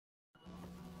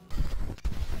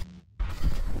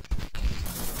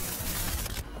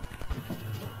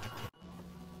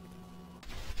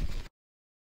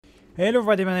Hello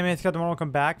everybody, my name is Scott and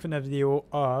welcome back to another video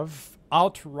of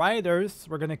Outriders.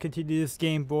 We're gonna continue this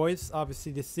game, boys.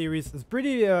 Obviously this series is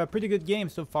pretty good game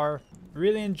so far.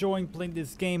 Really enjoying playing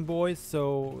this game, boys.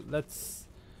 So let's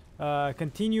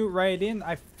continue right in.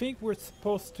 I think we're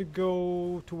supposed to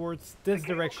go towards this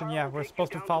direction. Yeah, we're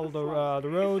supposed to follow the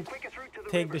road,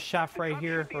 take the shaft right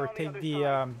here, or take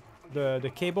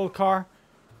the cable car,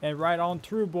 and ride on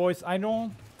through, boys. I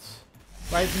don't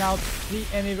right now see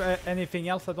anything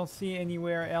else. I don't see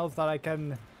anywhere else that I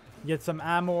can get some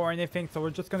ammo or anything, so we're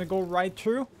just gonna go right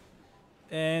through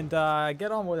and get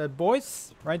on with it,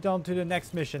 boys. Right down to the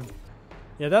next mission.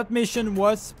 Yeah, that mission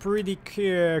was pretty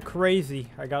crazy,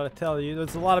 I gotta tell you.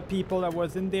 There's a lot of people that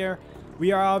was in there.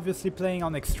 We are obviously playing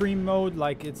on extreme mode,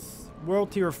 like it's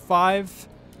World Tier 5,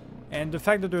 and the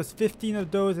fact that there's 15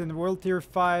 of those in World Tier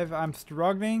 5, I'm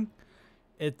struggling.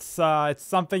 It's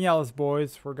something else,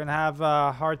 boys. We're gonna have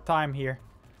a hard time here.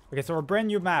 Okay, so a brand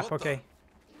new map. Okay,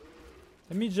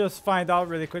 let me just find out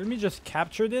really quick. Let me just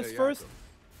capture this first,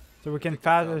 so we can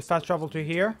fast travel to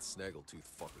here. Snaggletooth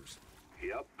fuckers.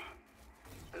 Yep.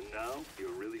 And now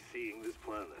you're really seeing this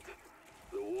planet.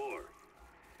 The war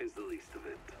is the least of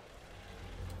it.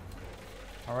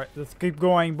 All right, let's keep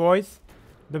going, boys.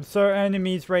 The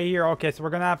enemies right here. Okay, so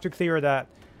we're gonna have to clear that.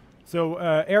 So,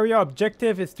 area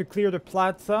objective is to clear the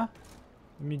plaza.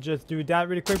 Let me just do that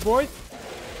really quick, boys.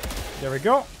 There we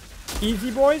go. Easy,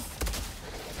 boys.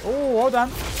 Oh, hold on.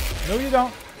 No, you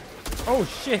don't. Oh,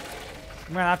 shit.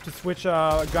 I'm gonna have to switch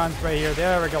guns right here.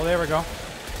 There we go, there we go.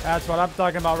 That's what I'm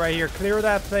talking about right here. Clear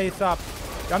that place up.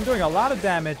 I'm doing a lot of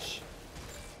damage.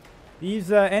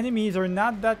 These enemies are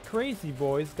not that crazy,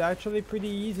 boys. They're actually pretty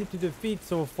easy to defeat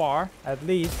so far, at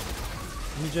least.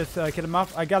 Let me just kill them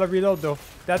off. I gotta reload though.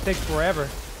 That takes forever.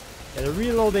 Yeah, the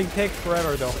reloading takes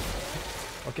forever though.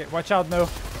 Okay, watch out now.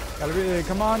 Gotta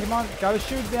come on, come on. Gotta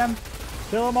shoot them.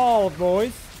 Kill them all,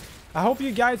 boys. I hope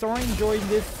you guys are enjoying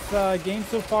this game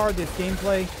so far, this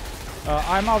gameplay.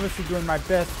 I'm obviously doing my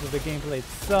best with the gameplay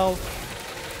itself.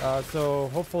 So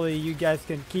hopefully you guys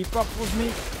can keep up with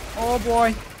me. Oh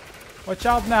boy. Watch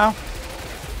out now.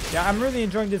 Yeah, I'm really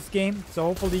enjoying this game, so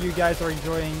hopefully you guys are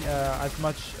enjoying as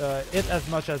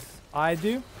much as I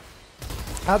do.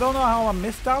 I don't know how I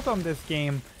missed out on this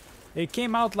game. It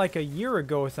came out like a year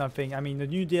ago or something. I mean, the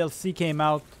new DLC came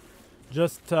out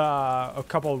just a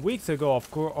couple of weeks ago,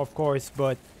 of course,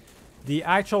 but the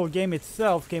actual game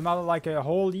itself came out like a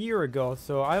whole year ago,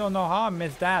 so I don't know how I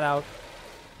missed that out.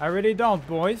 I really don't,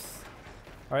 boys.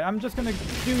 Alright, I'm just gonna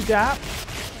do that.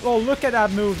 Oh, look at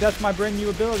that move. That's my brand new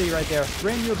ability right there.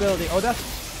 Brand new ability. Oh,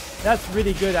 that's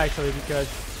really good actually, because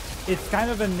it's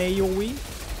kind of an AoE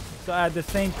so at the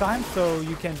same time, so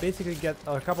you can basically get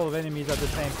a couple of enemies at the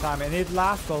same time, and it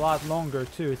lasts a lot longer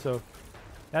too, so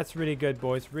that's really good,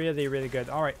 boys. Really, really good.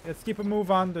 Alright, let's keep a move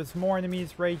on. There's more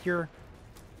enemies right here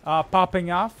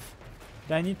popping off.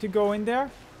 Do I need to go in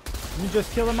there? Let me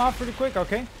just kill them off really quick.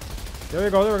 Okay. There we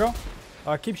go, there we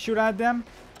go. Keep shooting at them.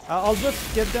 I'll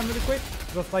just get them really quick.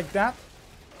 Just like that.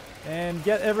 And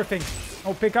get everything.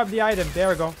 Oh, pick up the item. There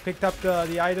we go. Picked up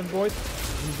the item, boys.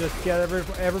 And just get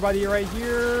everybody right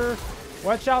here.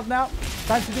 Watch out now.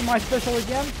 Time to do my special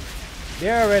again.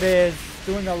 There it is.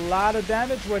 Doing a lot of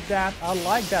damage with that. I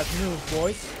like that move,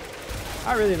 boys.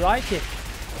 I really like it.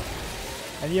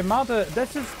 And the amount of...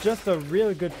 This is just a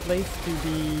really good place to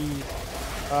be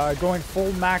going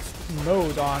full max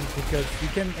mode on, because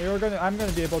I'm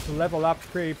gonna be able to level up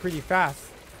pretty fast.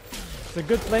 It's a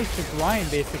good place to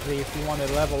grind, basically, if you want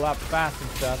to level up fast and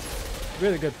stuff.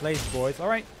 Really good place, boys.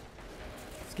 Alright.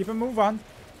 Let's keep a move on.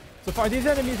 So far, these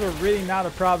enemies are really not a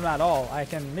problem at all. I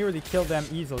can literally kill them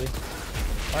easily.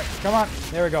 Alright, come on.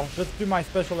 There we go. Let's do my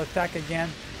special attack again.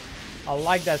 I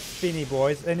like that spinny,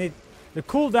 boys. And the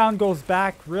cooldown goes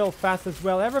back real fast as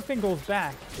well. Everything goes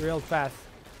back real fast.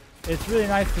 It's really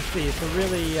nice to see. It's a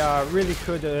really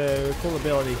good, cool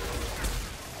ability.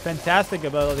 Fantastic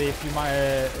ability,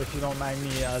 if you don't mind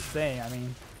me saying.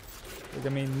 I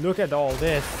mean, look at all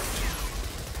this.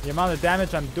 The amount of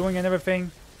damage I'm doing and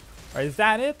everything. Alright, is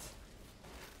that it?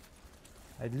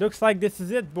 It looks like this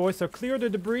is it, boys. So clear the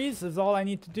debris is all I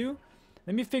need to do.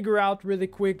 Let me figure out really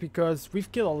quick, because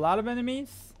we've killed a lot of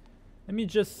enemies. Let me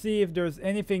just see if there's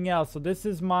anything else. So this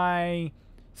is my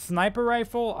sniper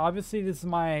rifle. Obviously, this is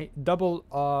my double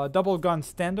gun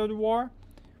standard war,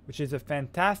 which is a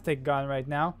fantastic gun right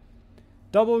now.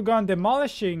 Double gun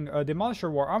demolisher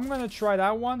war. I'm gonna try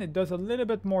that one. It does a little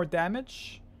bit more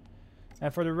damage.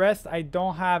 And for the rest, I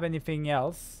don't have anything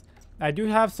else. I do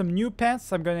have some new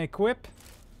pants I'm gonna equip.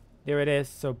 There it is.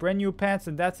 So brand new pants,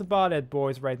 and that's about it,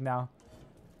 boys, right now.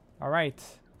 Alright.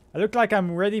 I look like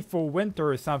I'm ready for winter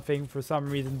or something for some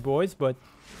reason, boys, but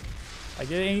Like,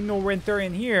 there ain't no winter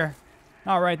in here.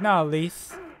 Not right now, at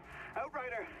least.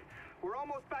 Outrider, we're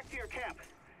almost back to your camp.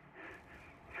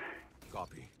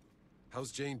 Copy.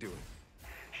 How's Jane doing?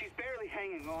 She's barely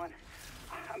hanging on.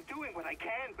 I'm doing what I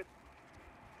can, but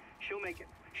she'll make it.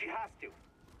 She has to.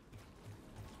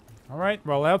 Alright,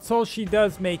 well, that's all she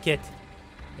does make it.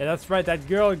 Yeah, that's right. That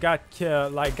girl got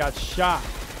shot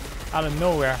out of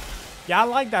nowhere. Yeah, I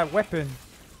like that weapon.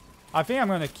 I think I'm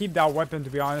going to keep that weapon, to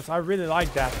be honest. I really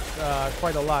like that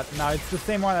quite a lot. Now, it's the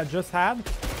same one I just had,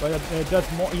 but it does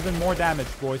even more damage,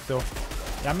 boys. So,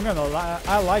 yeah,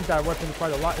 I like that weapon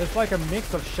quite a lot. It's like a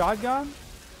mix of shotgun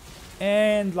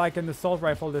and like an assault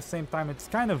rifle at the same time. It's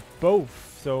kind of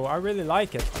both. So, I really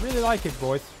like it. I really like it,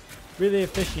 boys. Really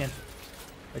efficient.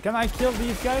 Can I kill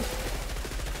these guys?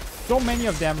 So many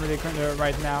of them really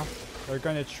right now. They're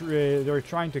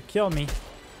trying to kill me.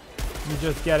 Let me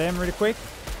just get him really quick.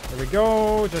 There we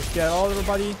go. Just get all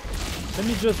everybody. Let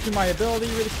me just do my ability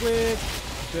really quick.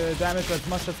 The damage as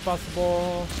much as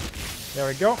possible. There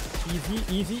we go. Easy,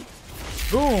 easy.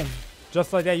 Boom.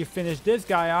 Just like that, you finish this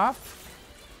guy off.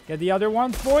 Get the other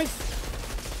ones, boys.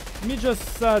 Let me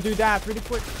just do that really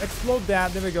quick. Explode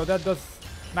that. There we go. That does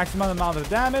maximum amount of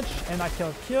damage. And I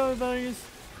can kill these.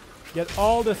 Get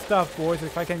all the stuff, boys.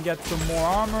 If I can get some more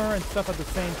armor and stuff at the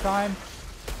same time.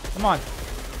 Come on.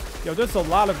 Yo, there's a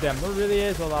lot of them. There really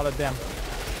is a lot of them.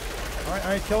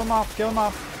 Alright, kill them off, kill them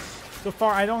off. So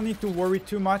far, I don't need to worry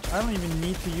too much. I don't even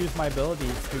need to use my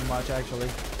abilities too much, actually.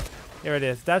 Here it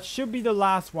is. That should be the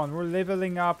last one. We're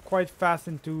leveling up quite fast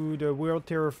into the World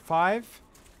Tier 5.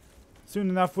 Soon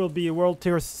enough, we'll be World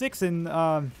Tier 6 in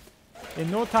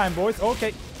no time, boys.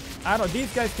 Okay. I don't know.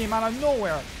 These guys came out of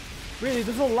nowhere. Really,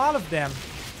 there's a lot of them.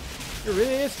 It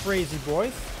really is crazy,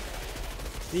 boys.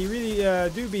 They really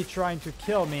do be trying to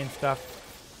kill me and stuff.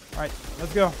 Alright,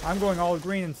 let's go. I'm going all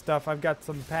green and stuff. I've got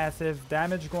some passive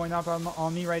damage going up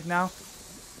on me right now.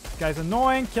 This guy's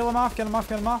annoying. Kill him off, kill him off,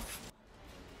 kill him off.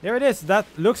 There it is. That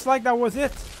looks like that was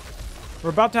it. We're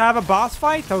about to have a boss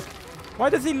fight? Okay. Why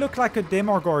does he look like a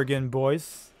Demogorgon,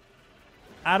 boys?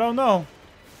 I don't know.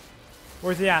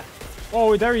 Where's he at?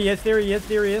 Oh, there he is, there he is,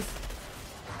 there he is.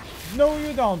 No,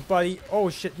 you don't, buddy. Oh,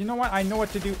 shit. You know what? I know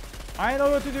what to do. I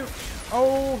know what to do.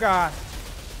 Oh, God.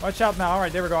 Watch out now.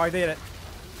 Alright, there we go. I did it.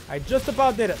 I just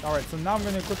about did it. Alright, so now I'm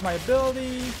going to equip my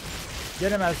ability.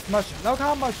 Get him as much. Look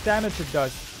how much damage it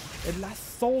does. It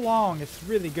lasts so long. It's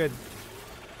really good.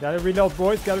 Gotta reload,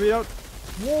 boys. Gotta reload.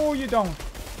 Whoa, you don't.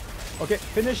 Okay,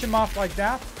 finish him off like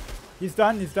that. He's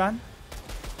done. He's done.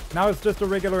 Now it's just the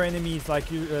regular enemies like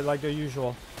the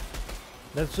usual.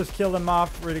 Let's just kill them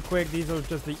off really quick. These are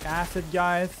just the acid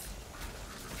guys.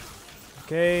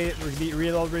 Okay,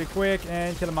 reload really quick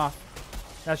and kill them off.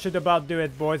 That should about do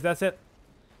it, boys. That's it.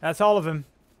 That's all of them.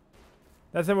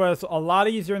 It was a lot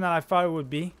easier than I thought it would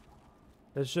be.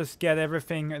 Let's just get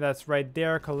everything that's right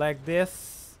there. Collect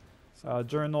this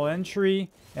journal entry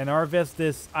and harvest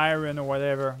this iron or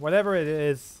whatever. Whatever it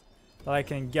is that I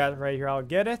can get right here, I'll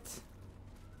get it.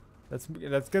 Let's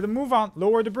get a move on.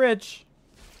 Lower the bridge.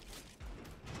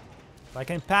 If I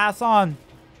can pass on.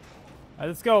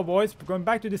 Let's go, boys. We're going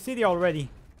back to the city already.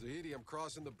 Zahidi, I'm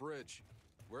crossing the bridge.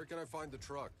 Where can I find the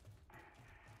truck?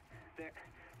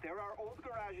 There are old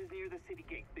garages near the city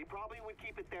gate. They probably would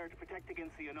keep it there to protect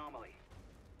against the anomaly.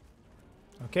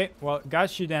 Okay, well,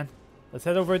 got you then. Let's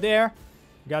head over there.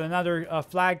 Got another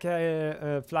flag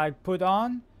put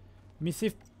on. Let me see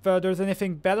if there's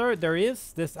anything better. There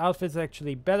is. This outfit's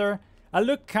actually better. I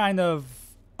look kind of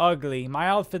ugly. My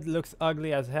outfit looks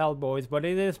ugly as hell, boys, but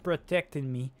it is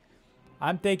protecting me.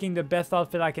 I'm taking the best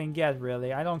outfit I can get,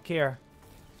 really. I don't care.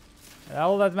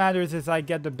 All that matters is I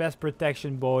get the best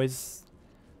protection, boys.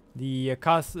 The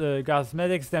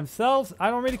cosmetics themselves, I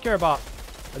don't really care about.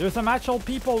 There's some actual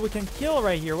people we can kill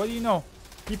right here. What do you know?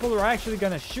 People are actually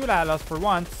gonna shoot at us for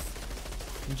once.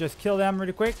 And just kill them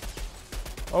really quick.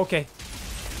 Okay.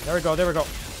 There we go, there we go.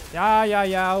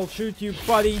 Yeah, I'll shoot you,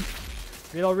 buddy.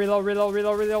 Reload, reload, reload,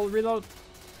 reload, reload, reload.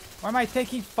 Why am I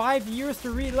taking 5 years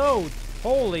to reload?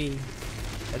 Holy.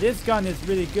 This gun is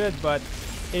really good, but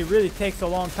it really takes a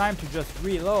long time to just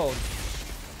reload.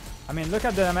 I mean, look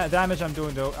at the damage I'm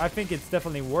doing, though. I think it's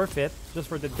definitely worth it, just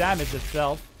for the damage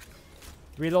itself.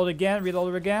 Reload again,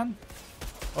 reload again.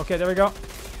 Okay, there we go.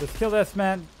 Just kill this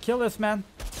man. Kill this man.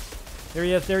 There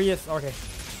he is, there he is. Okay.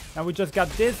 Now we just got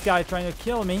this guy trying to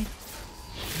kill me.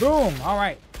 Boom. All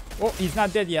right. Oh, he's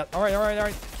not dead yet. All right, all right, all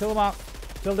right. Kill him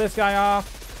off. Kill this guy off.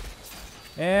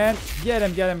 And get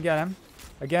him, get him, get him.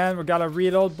 Again, we gotta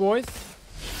reload, boys.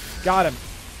 Got him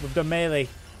with the melee.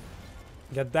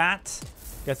 Get that.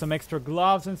 Get some extra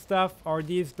gloves and stuff. Are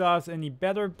these gloves any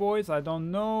better, boys? I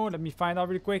don't know. Let me find out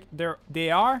really quick.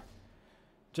 They are.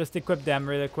 just equip them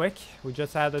really quick. We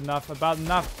just had about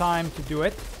enough time to do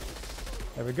it.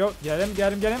 There we go. Get him,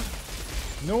 get him, get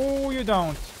him. No, you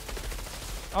don't.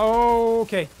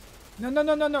 Okay. No, no,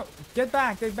 no, no, no. Get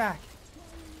back, get back.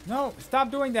 No, stop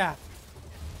doing that.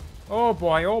 Oh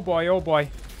boy, oh boy, oh boy.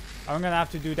 I'm gonna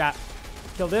have to do that.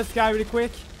 Kill this guy really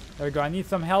quick. There we go. I need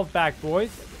some health back,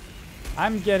 boys.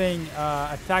 I'm getting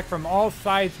attacked from all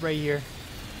sides right here.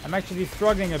 I'm actually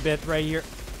struggling a bit right here.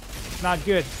 It's not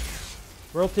good.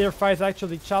 Worldslayer fights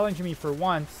actually challenging me for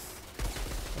once.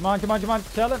 Come on, come on, come on.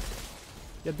 Kill him.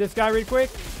 Get this guy really quick.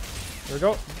 There we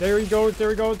go. There he goes, there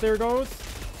he goes, there he goes.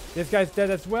 This guy's dead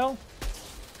as well.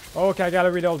 Okay, I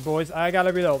gotta reload, boys. I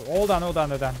gotta reload. Hold on, hold on,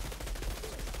 hold on.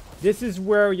 This is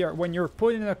where when you're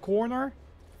put in a corner,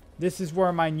 this is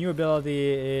where my new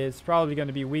ability is probably going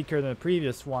to be weaker than the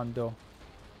previous one, though.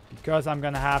 Because I'm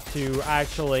going to have to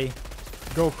actually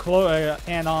go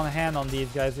hand on these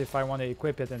guys if I want to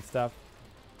equip it and stuff.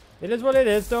 It is what it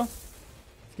is, though.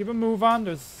 Let's keep a move on.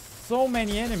 There's so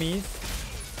many enemies.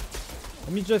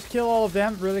 Let me just kill all of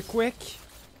them really quick.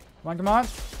 Come on, come on.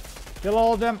 Kill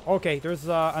all of them. Okay, there's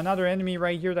another enemy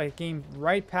right here that came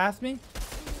right past me.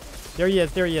 There he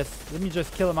is, there he is. Let me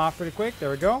just kill him off really quick. There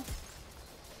we go.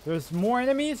 There's more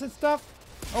enemies and stuff.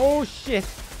 Oh, shit.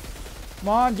 Come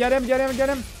on, get him, get him, get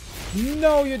him.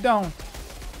 No, you don't.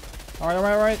 Alright,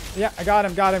 alright, alright. Yeah, I got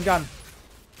him, got him, got him.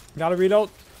 Gotta reload.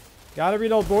 Gotta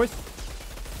reload, boys.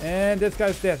 And this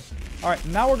guy's dead. Alright,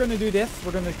 now we're gonna do this.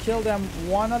 We're gonna kill them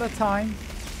one at a time.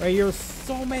 Right here,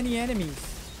 so many enemies.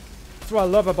 That's what I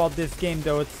love about this game,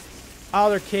 though. It's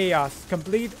utter chaos.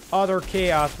 Complete utter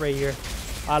chaos right here.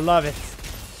 I love it.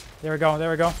 There we go,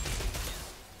 there we go.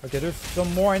 Okay, there's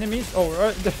some more enemies.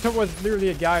 Oh, there was literally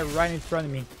a guy right in front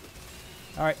of me.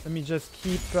 Alright, let me just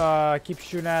keep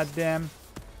shooting at them.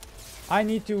 I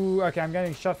need to... Okay, I'm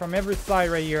getting shot from every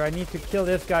side right here. I need to kill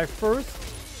this guy first.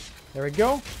 There we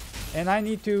go. And I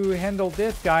need to handle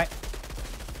this guy.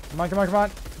 Come on, come on, come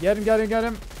on. Get him, get him, get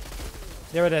him.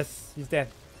 There it is. He's dead.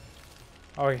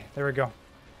 Okay, there we go.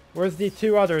 Where's the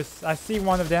two others? I see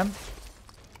one of them.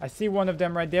 I see one of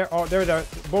them right there. Oh, there they are.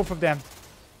 Both of them.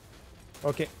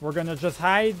 Okay, we're gonna just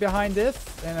hide behind this.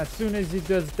 And as soon as he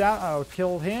does that, I'll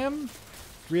kill him.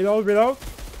 Reload, reload.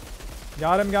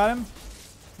 Got him, got him.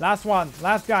 Last one.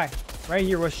 Last guy. Right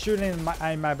here was shooting in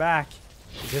my back.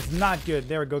 It's not good.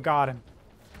 There we go. Got him.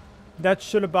 That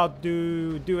should about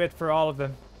do it for all of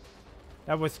them.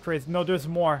 That was crazy. No, there's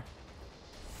more.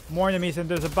 More enemies, and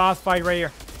there's a boss fight right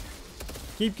here.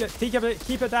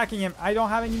 Keep attacking him. I don't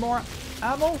have any more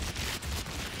ammo.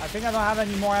 I think I don't have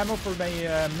any more ammo for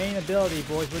my main ability,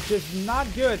 boys, which is not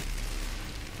good.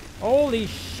 Holy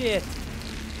shit.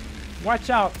 Watch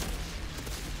out.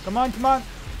 Come on, come on.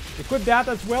 Equip that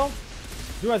as well.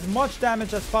 Do as much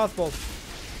damage as possible.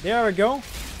 There we go.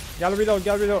 Gotta reload,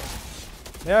 gotta reload.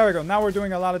 There we go. Now we're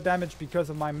doing a lot of damage because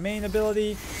of my main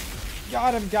ability.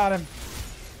 Got him, got him.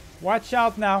 Watch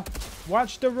out now.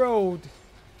 Watch the road.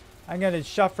 I'm getting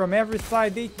shot from every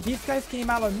side. These guys came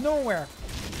out of nowhere.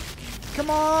 Come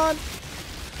on.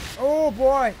 Oh,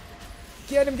 boy.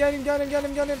 Get him, get him, get him, get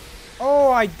him, get him.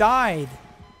 Oh, I died.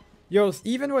 Yo,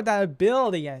 even with that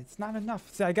ability, it's not enough.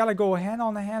 See, I gotta go hand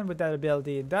on hand with that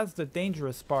ability. That's the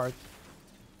dangerous part.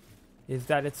 Is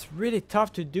that it's really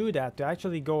tough to do that. To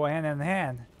actually go hand in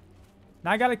hand.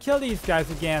 Now I gotta kill these guys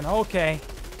again. Okay.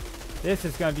 This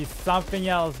is gonna be something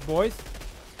else, boys.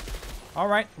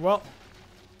 Alright, well.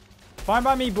 Fine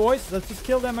by me, boys. Let's just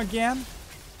kill them again.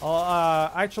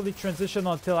 I'll actually transition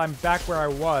until I'm back where I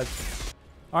was.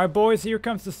 Alright, boys. Here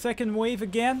comes the second wave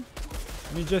again.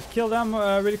 Let me just kill them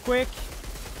really quick.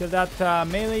 Kill that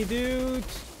melee dude.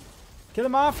 Kill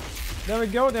him off. There we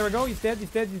go. There we go. He's dead. He's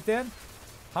dead. He's dead.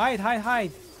 Hide. Hide.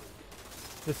 Hide.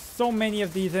 There's so many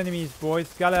of these enemies,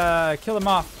 boys. Gotta kill them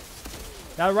off.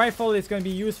 That rifle is going to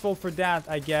be useful for that,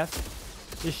 I guess.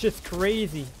 This shit's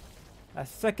crazy. A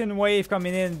second wave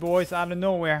coming in, boys, out of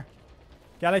nowhere.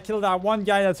 Gotta kill that one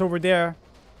guy that's over there.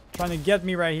 Trying to get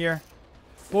me right here.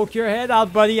 Poke your head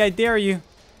out, buddy. I dare you.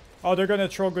 Oh, they're going to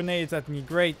throw grenades at me.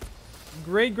 Great.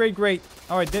 Great, great, great.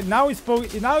 Alright, now he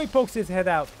pokes his head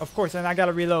out. Of course, and I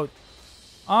gotta reload.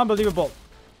 Unbelievable.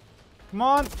 Come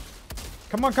on.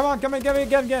 Come on, come on. Come on, get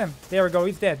him. There we go.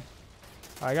 He's dead.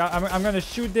 I'm gonna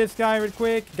shoot this guy real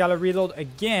quick. Gotta reload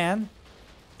again.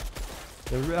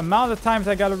 The amount of times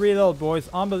I gotta reload, boys.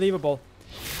 Unbelievable.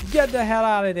 Get the hell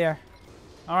out of there.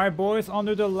 Alright, boys.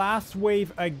 Under the last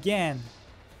wave again.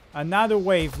 Another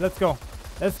wave. Let's go.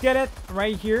 Let's get it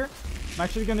right here. I'm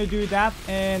actually gonna do that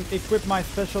and equip my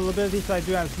special ability so I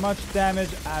do as much damage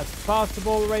as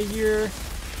possible right here.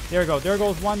 There we go. There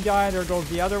goes one guy. There goes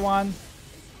the other one.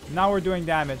 Now we're doing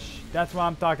damage. That's what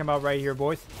I'm talking about right here,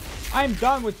 boys. I'm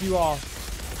done with you all.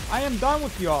 I am done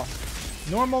with you all.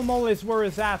 Normal mole is where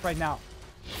it's at right now.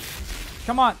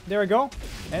 Come on, there we go.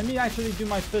 Let me actually do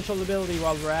my special ability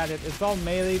while we're at it. It's all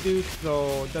melee, dude,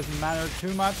 so it doesn't matter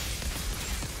too much.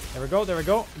 There we go, there we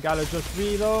go. Gotta just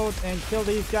reload and kill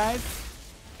these guys.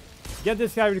 Get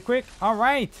this guy really quick.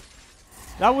 Alright.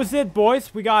 That was it,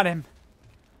 boys. We got him.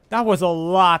 That was a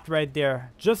lot right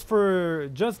there. Just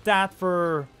that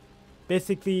for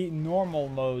basically normal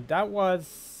mode. That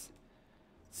was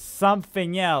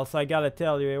something else, I gotta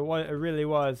tell you. It really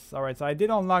was. Alright, so I did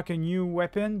unlock a new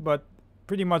weapon, but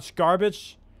pretty much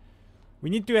garbage. We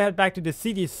need to head back to the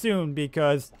city soon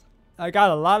because I got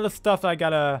a lot of stuff I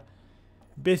gotta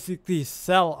basically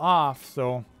sell off.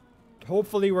 So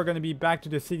hopefully we're gonna be back to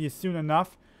the city soon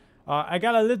enough. I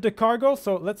gotta lift the cargo,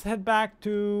 so let's head back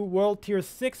to World Tier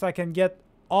 6 so I can get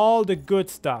all the good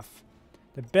stuff.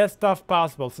 The best stuff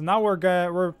possible. So now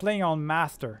we're playing on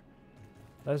Master.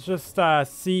 Let's just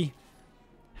see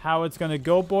how it's gonna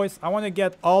go, boys. I want to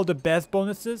get all the best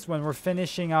bonuses when we're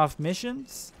finishing off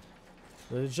missions.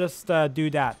 Let's just do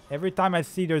that. Every time I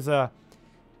see there's a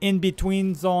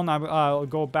in-between zone, I'll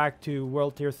go back to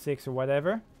World Tier 6 or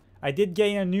whatever. I did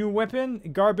gain a new weapon.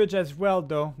 Garbage as well,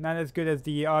 though. Not as good as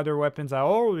the other weapons I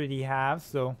already have,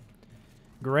 so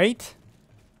great.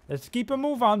 Let's keep a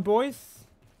move on, boys.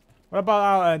 What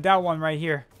about that one right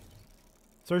here?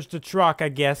 Search the truck, I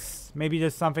guess. Maybe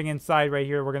there's something inside right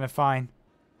here we're gonna find.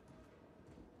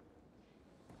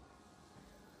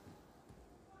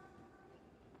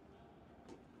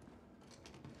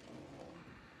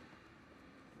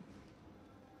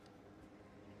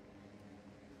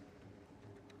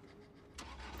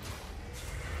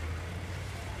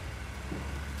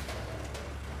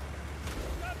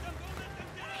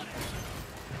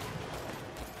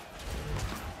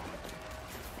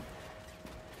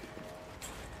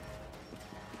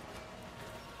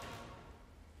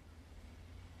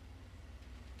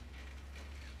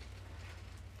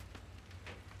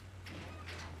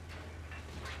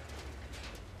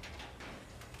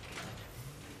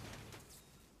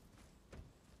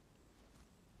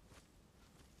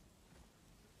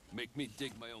 Make me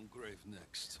dig my own grave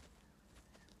next.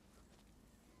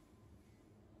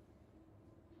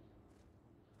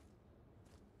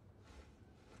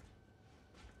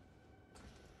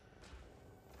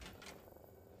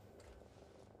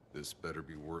 This better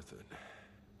be worth it.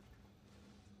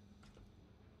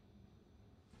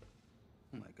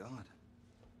 Oh my God.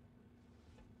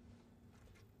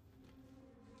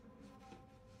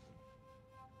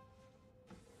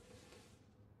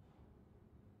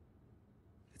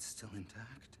 It's still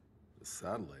intact. The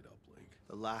satellite uplink.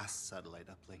 The last satellite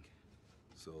uplink.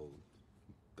 So,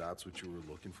 that's what you were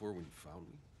looking for when you found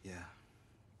me? Yeah.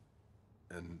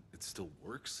 And it still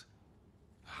works?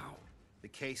 How? The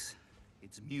case,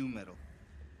 it's mu metal.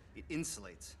 It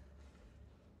insulates.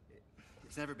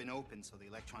 It's never been opened, so the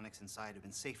electronics inside have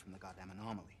been safe from the goddamn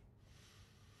anomaly.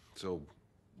 So,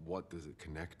 what does it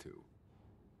connect to?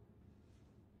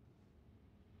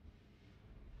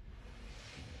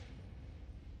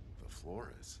 The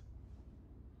Flores.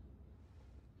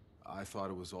 I thought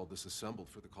it was all disassembled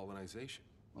for the colonization.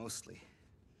 Mostly.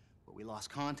 But we lost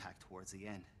contact towards the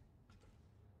end.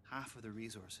 Half of the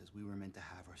resources we were meant to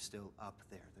have are still up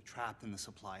there. They're trapped in the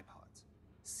supply pods.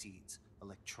 Seeds,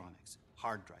 electronics,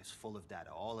 hard drives full of data,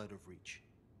 all out of reach.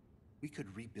 We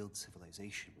could rebuild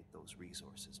civilization with those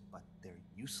resources, but they're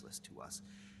useless to us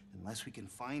unless we can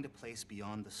find a place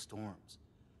beyond the storms.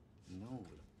 No,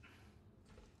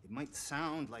 it might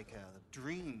sound like a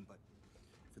dream, but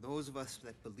for those of us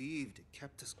that believed, it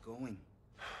kept us going.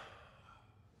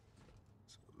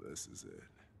 So this is it.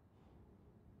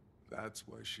 That's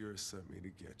why Shira sent me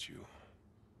to get you.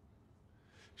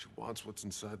 She wants what's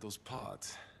inside those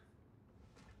pods.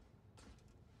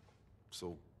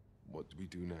 So, what do we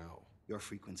do now? Your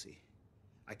frequency.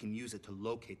 I can use it to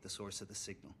locate the source of the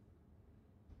signal.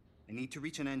 I need to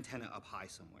reach an antenna up high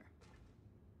somewhere.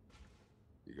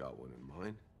 You got one in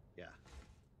mind? Yeah.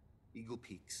 Eagle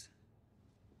Peaks.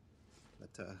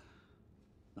 But,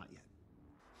 not yet.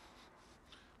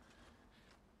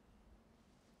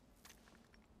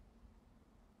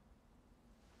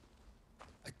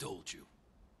 I told you.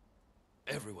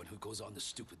 Everyone who goes on this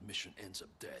stupid mission ends up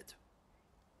dead.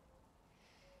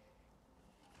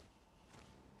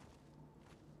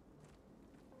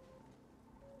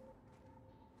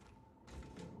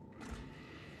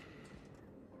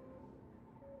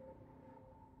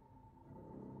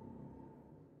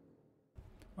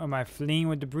 Am I fleeing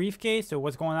with the briefcase or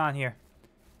what's going on here?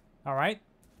 Alright.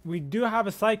 We do have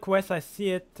a side quest. I see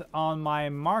it on my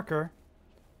marker.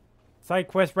 Side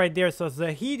quest right there. So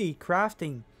Zahidi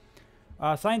crafting.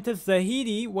 Scientist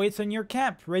Zahidi waits on your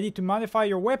camp, ready to modify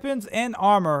your weapons and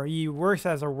armor. He works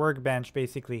as a workbench,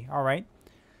 basically. Alright.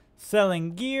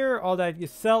 Selling gear, all that you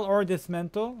sell or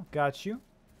dismantle. Got you.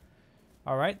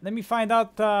 Alright, let me find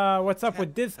out what's up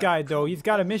with this guy, though. He's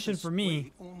got a mission for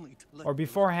me. Or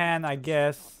beforehand, I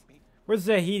guess. Where's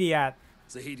Zahidi at?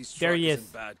 Zahidi's There truck he is is.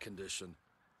 in bad condition.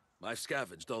 I've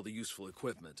scavenged all the useful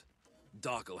equipment.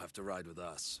 Doc will have to ride with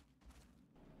us.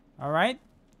 Alright.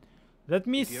 Let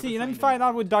me see. Let me find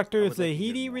out with Dr.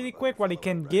 Zahidi really quick. What he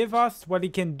can give us. What he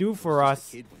can do for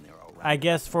us. I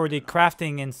guess for the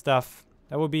crafting and stuff.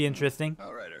 That would be interesting.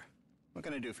 Outrider, what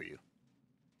can I do for you?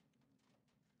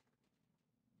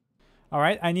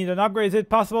 Alright, I need an upgrade. Is it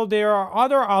possible there are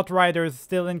other Outriders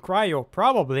still in cryo?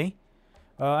 Probably.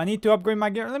 I need to upgrade my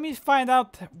gear. Let me find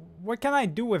out what can I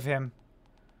do with him.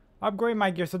 Upgrade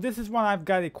my gear. So this is one I've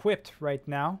got equipped right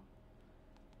now.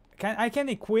 I can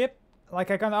equip,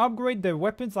 like I can upgrade the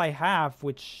weapons I have,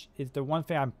 which is the one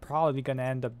thing I'm probably gonna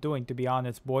end up doing, to be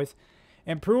honest, boys.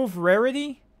 Improve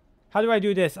rarity? How do I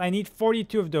do this? I need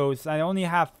 42 of those. I only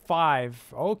have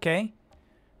 5. Okay.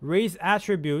 Raise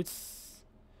attributes.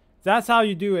 That's how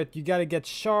you do it. You gotta get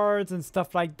shards and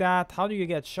stuff like that. How do you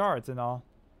get shards and all?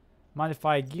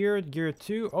 Modify gear, gear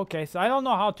 2. Okay, so I don't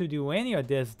know how to do any of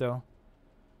this though.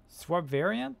 Swap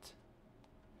variant?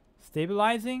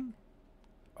 Stabilizing?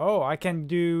 Oh, I can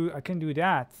do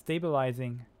that.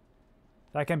 Stabilizing.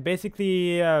 So I can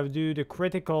basically do the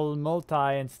critical multi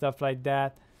and stuff like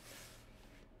that.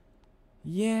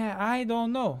 Yeah, I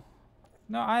don't know.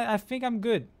 No, I think I'm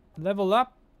good. Level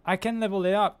up? I can level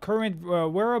it up. Current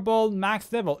wearable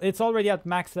max level. It's already at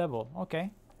max level.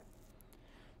 Okay.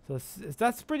 So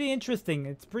that's pretty interesting.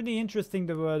 It's pretty interesting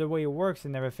the way it works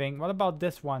and everything. What about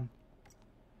this one?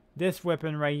 This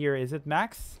weapon right here. Is it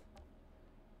max?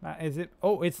 Is it?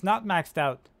 Oh, it's not maxed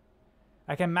out.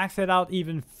 I can max it out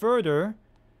even further.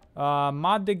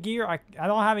 Mod the gear. I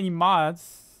don't have any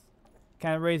mods.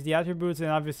 Can't raise the attributes and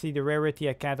obviously the rarity.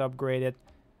 I can't upgrade it.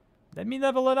 Let me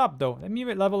level it up though. Let me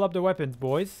level up the weapons,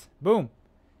 boys. Boom.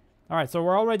 Alright, so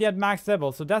we're already at max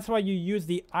level. So that's why you use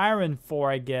the iron for,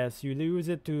 I guess. You use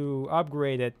it to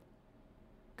upgrade it.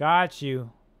 Got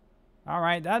you.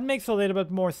 Alright, that makes a little bit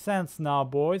more sense now,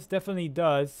 boys. Definitely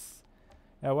does.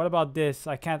 What about this?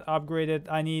 I can't upgrade it.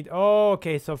 I need... Oh,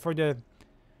 okay. So for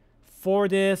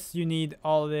this, you need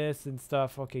all this and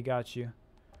stuff. Okay, got you.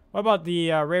 What about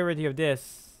the rarity of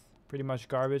this? Pretty much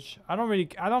garbage. I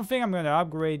don't think I'm going to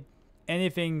upgrade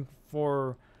anything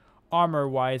for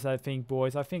armor-wise, I think,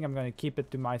 boys. I think I'm going to keep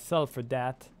it to myself for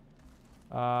that.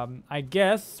 I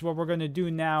guess what we're going to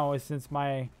do now is since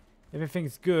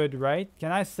everything's good, right?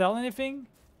 Can I sell anything?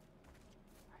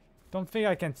 Don't think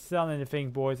I can sell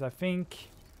anything, boys. I think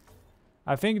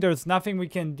there's nothing we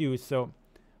can do, so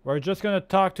we're just gonna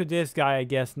talk to this guy, I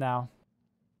guess, now.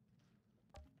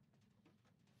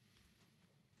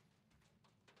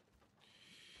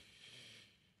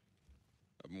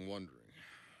 I've been wondering,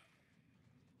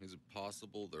 is it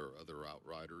possible there are other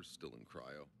Outriders still in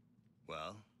cryo?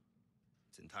 Well,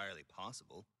 it's entirely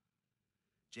possible.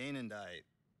 Jane and I...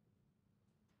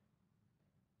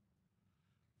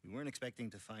 We weren't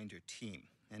expecting to find your team,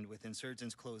 and with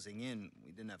insurgents closing in,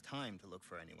 we didn't have time to look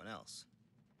for anyone else.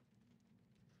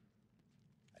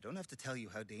 I don't have to tell you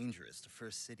how dangerous the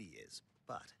first city is,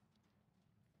 but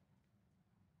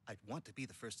I'd want to be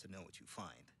the first to know what you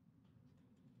find.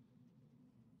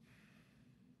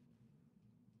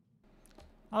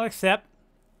 I'll accept.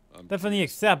 Definitely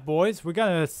accept, boys. We're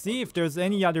gonna see if there's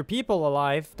any other people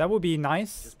alive. That would be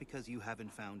nice. Just because you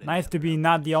haven't found Nice to be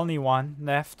not the only one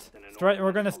left.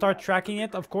 We're gonna start tracking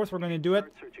it. Of course, we're gonna do it.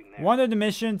 One of the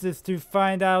missions is to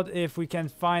find out if we can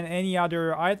find any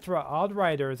other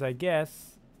Outriders, I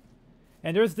guess.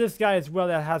 And there's this guy as well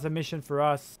that has a mission for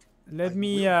us. Let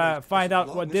me find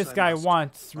out what this guy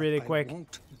wants really quick.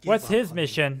 What's his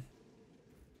mission?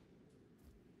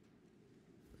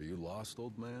 Are you lost,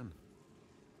 old man?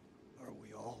 Are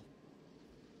we all?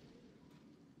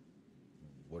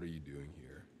 What are you doing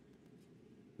here?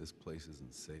 This place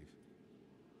isn't safe.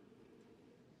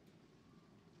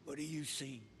 What do you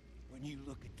see when you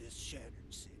look at this shattered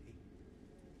city?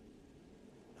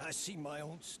 I see my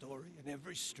own story in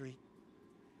every street.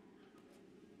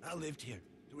 I lived here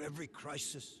through every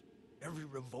crisis, every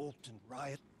revolt and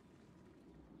riot,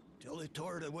 till they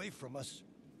tore it away from us.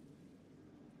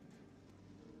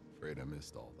 Afraid I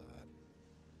missed all that.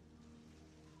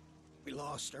 We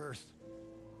lost Earth.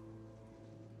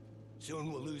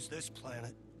 Soon we'll lose this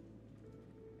planet.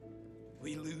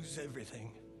 We lose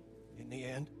everything in the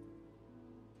end.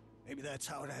 Maybe that's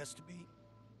how it has to be.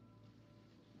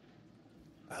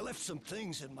 I left some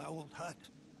things in my old hut.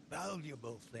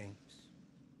 Valuable things.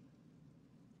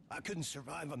 I couldn't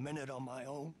survive a minute on my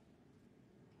own.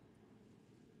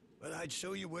 But I'd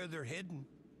show you where they're hidden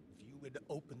if you would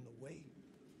open the way.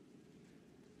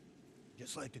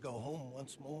 Just like to go home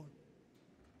once more.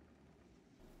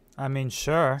 I mean,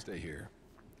 sure. Stay here.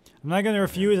 I'm not gonna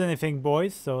refuse anything,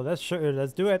 boys. So let's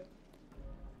do it.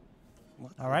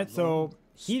 All right. So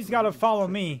he's gotta follow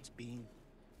me.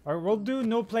 All right, we'll do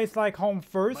no place like home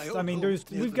first. I mean,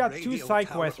 we've got 2 side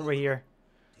quests over here.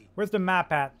 Where's the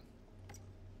map at?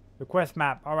 The quest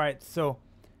map. All right. So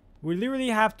we literally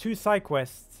have 2 side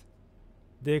quests.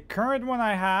 The current one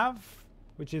I have,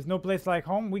 which is no place like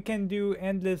home, we can do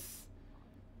endless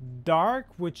dark,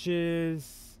 which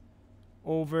is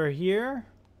over here.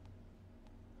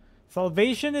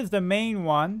 Salvation is the main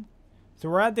one. So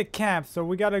we're at the camp, so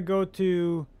we gotta go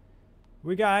to...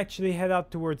 We gotta actually head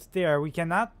out towards there. We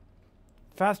cannot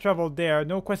fast travel there.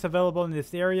 No quest available in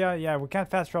this area. Yeah, we can't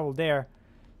fast travel there.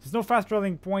 There's no fast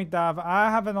traveling point.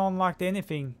 I haven't unlocked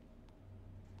anything.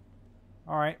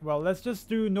 Alright, well, let's just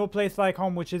do no place like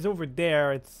home, which is over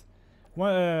there. It's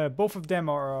both of them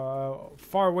are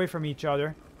far away from each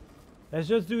other. Let's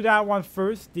just do that one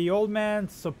first. The old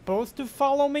man's supposed to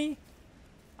follow me,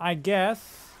 I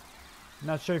guess.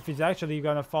 Not sure if he's actually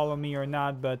gonna follow me or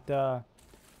not, but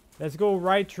let's go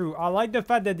right through. I like the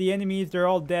fact that the enemies, they're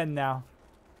all dead now.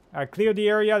 I cleared the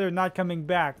area, they're not coming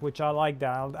back, which I like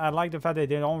that. I like the fact that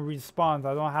they don't respawn.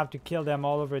 I don't have to kill them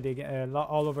all over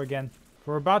again.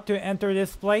 We're about to enter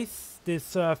this place,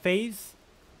 this phase.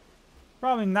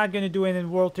 Probably not going to do it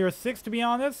in World Tier 6, to be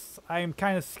honest. I am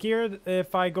kind of scared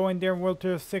if I go in there in World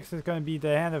Tier 6, it's going to be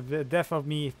the hand of the death of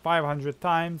me 500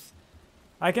 times.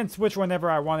 I can switch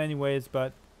whenever I want anyways,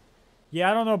 but... Yeah,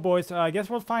 I don't know, boys. I guess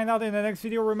we'll find out in the next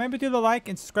video. Remember to like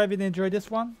and subscribe if you enjoyed this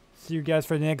one. See you guys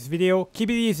for the next video.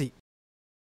 Keep it easy.